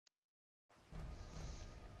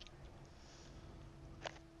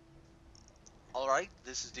Alright,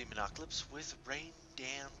 this is Demonocalypse with Rain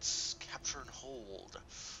Dance, Capture and Hold.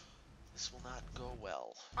 This will not go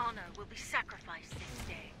well. Honor will be sacrificed this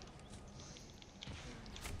day.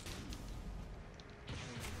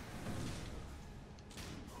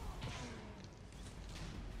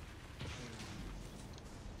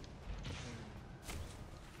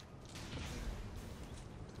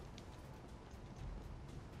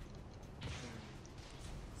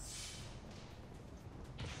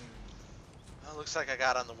 Well, looks like I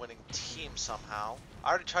got on the winning team somehow. I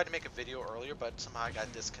already tried to make a video earlier, but somehow I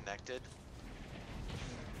got disconnected.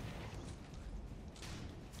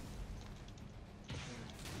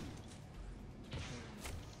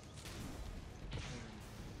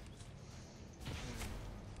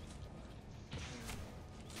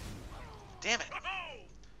 Damn it!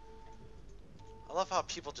 I love how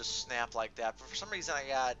people just snap like that, but for some reason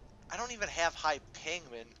I don't even have high ping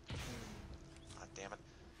when... God damn it.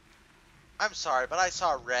 I'm sorry, but I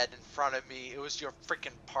saw red in front of me. It was your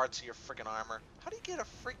freaking parts of your freaking armor. How do you get a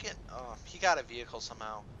freaking... Oh, he got a vehicle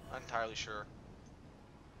somehow. Not entirely sure.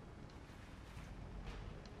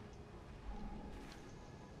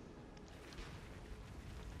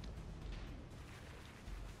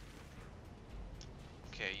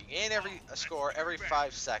 Okay, you gain a score every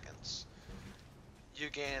 5 seconds. You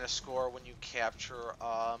gain a score when you capture,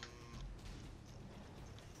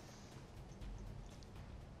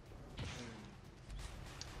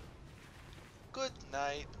 good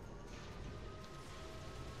night.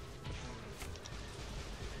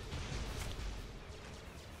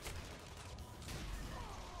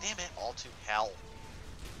 Damn it, all to hell.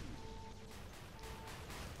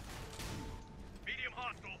 Medium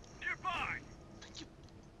hostile nearby.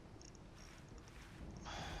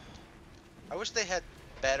 I wish they had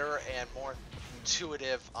better and more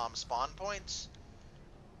intuitive spawn points,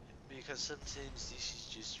 because sometimes this is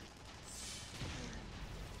just...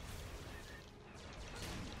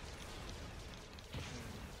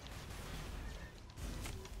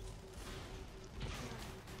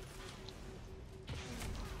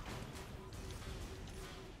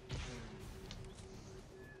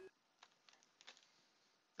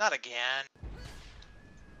 Not again.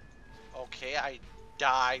 Okay, I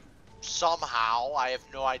died somehow. I have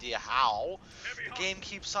no idea how. The game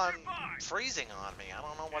keeps on freezing on me. I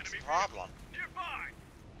don't know what's the problem. Nearby.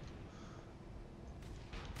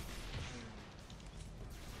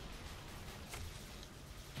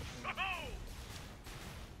 Oh!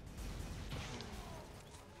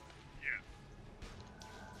 Yeah.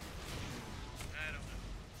 I don't know.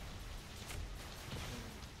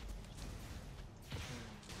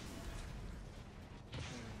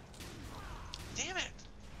 Damn it!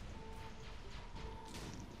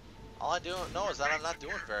 All I do know is that I'm not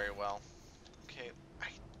doing very well. Okay,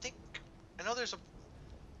 I know there's a...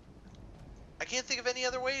 I can't think of any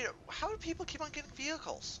other way to... How do people keep on getting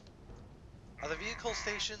vehicles? Are the vehicle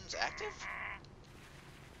stations active?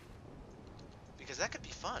 Because that could be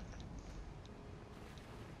fun.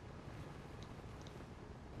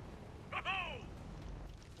 Oh!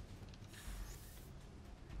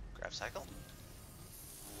 Grab cycle.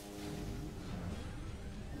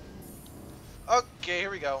 Okay, here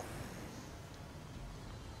we go.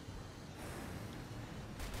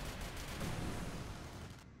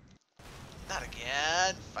 Not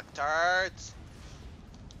again. Fuck tards.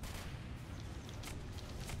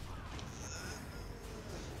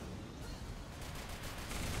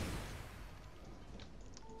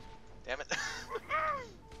 Damn it.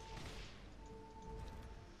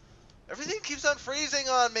 Everything keeps on freezing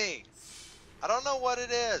on me. I don't know what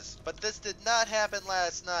it is, but this did not happen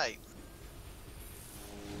last night.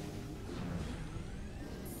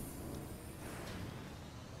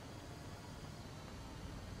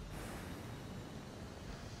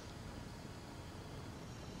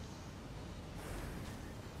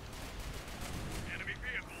 Enemy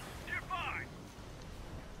vehicle nearby.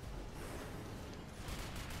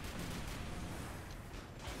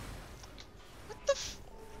 What the f...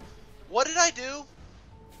 What did I do?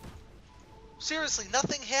 Seriously,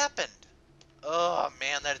 nothing happened. Oh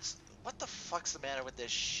man, that's... What the fuck's the matter with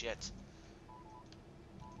this shit?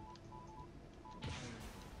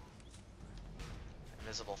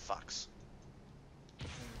 Invisible fucks.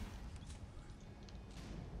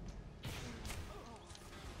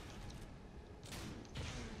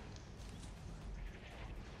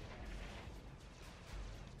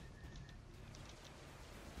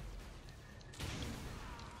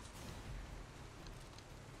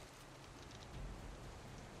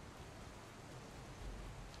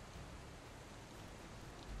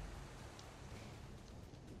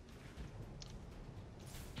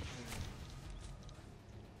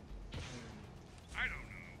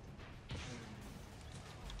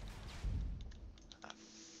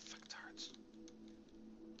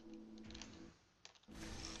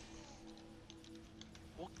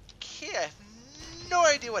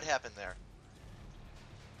 idea what happened there.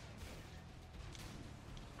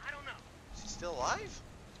 I don't know. Is he still alive?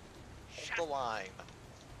 Shut Hold the line.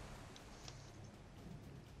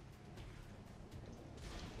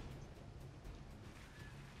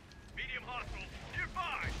 Medium hostile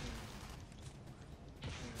nearby.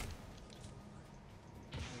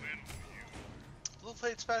 When will you? Blue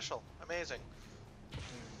plate special. Amazing.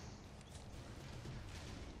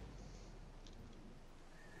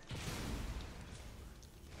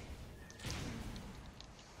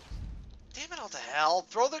 Damn it all to hell.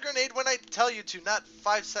 Throw the grenade when I tell you to, not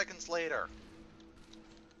 5 seconds later.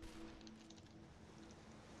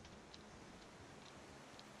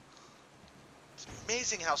 It's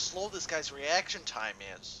amazing how slow this guy's reaction time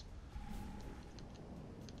is.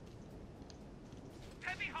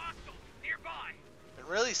 Heavy hostile nearby. And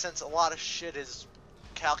really, since a lot of shit is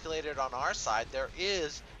calculated on our side, there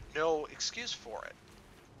is no excuse for it.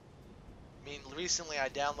 I mean, recently I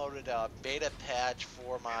downloaded a beta patch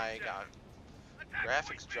for my Attack graphics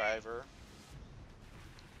point B. driver.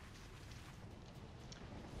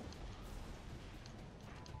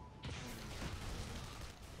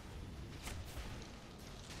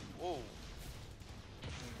 Whoa.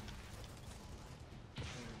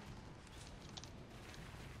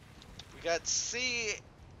 We got C.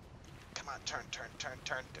 Come on, turn.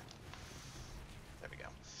 There we go.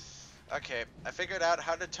 Okay, I figured out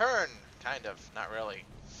how to turn. Kind of, not really.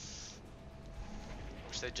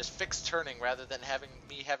 Wish they just fixed turning rather than having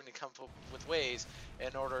to come up with ways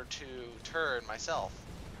in order to turn myself.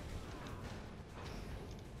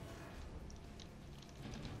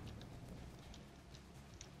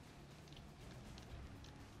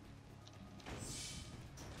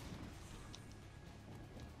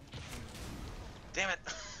 Damn it.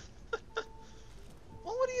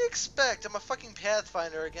 Well, what do you expect? I'm a fucking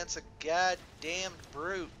Pathfinder against a goddamn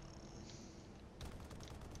brute.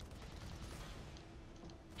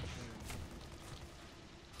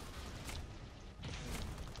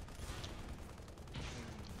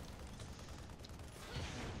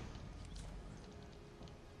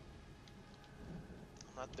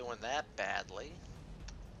 I'm not doing that badly.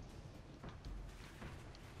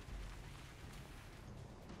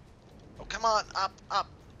 Oh, come on, up.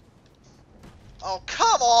 Oh,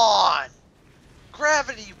 come on!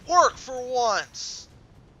 Gravity, work for once!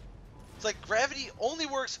 It's like gravity only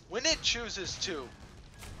works when it chooses to.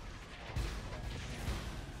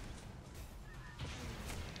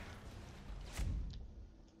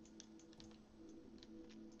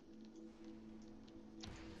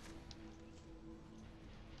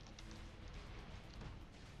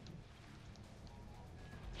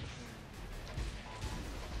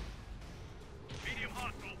 Medium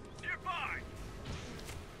hostile nearby.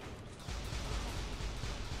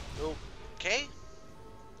 Okay.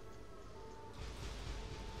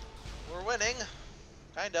 We're winning.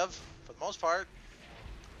 Kind of, for the most part.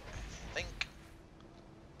 I think.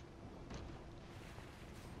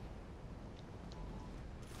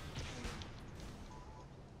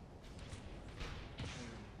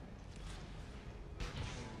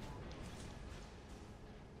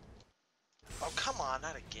 Oh, come on,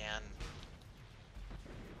 not again.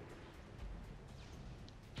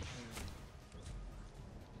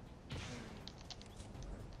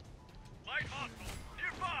 Light hostile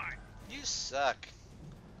nearby. You suck.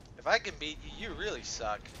 If I can beat you, you really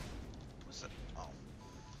suck. What's it? Oh.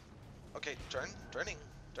 Okay, turning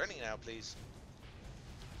now, please.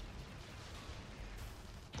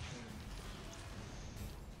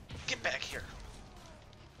 Get back here.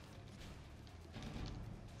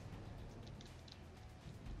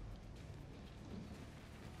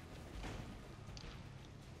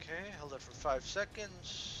 Okay, held it for 5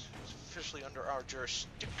 seconds. It's officially under our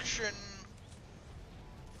jurisdiction.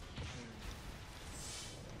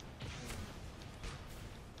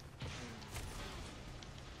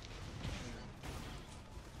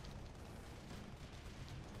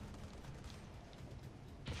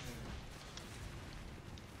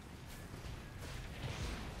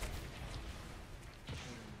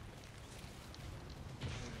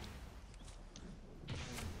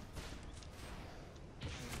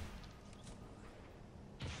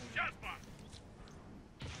 Jasper.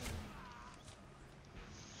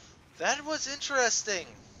 That was interesting.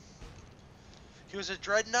 He was a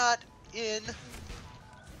dreadnought in...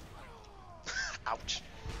 Ouch.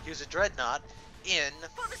 He was a dreadnought in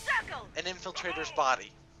For the circle! an infiltrator's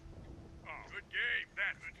body. Oh, good game.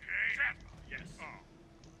 That's good game. Jasper. Yes. Oh,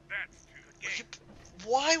 that's good game.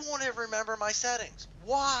 Why won't it remember my settings?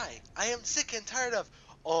 Why? I am sick and tired of,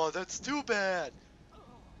 oh, that's too bad.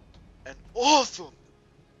 And awesome.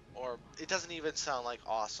 Or it doesn't even sound like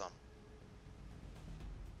awesome.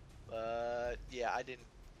 But yeah, I didn't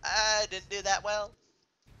do that well.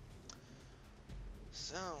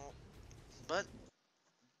 So, but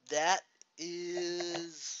that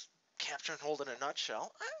is capture and hold in a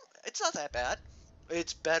nutshell. It's not that bad.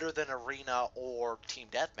 It's better than arena or team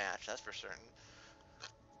deathmatch, that's for certain.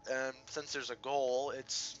 And since there's a goal,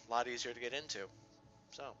 it's a lot easier to get into.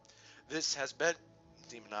 So, this has been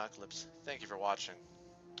Demonocalypse. Thank you for watching.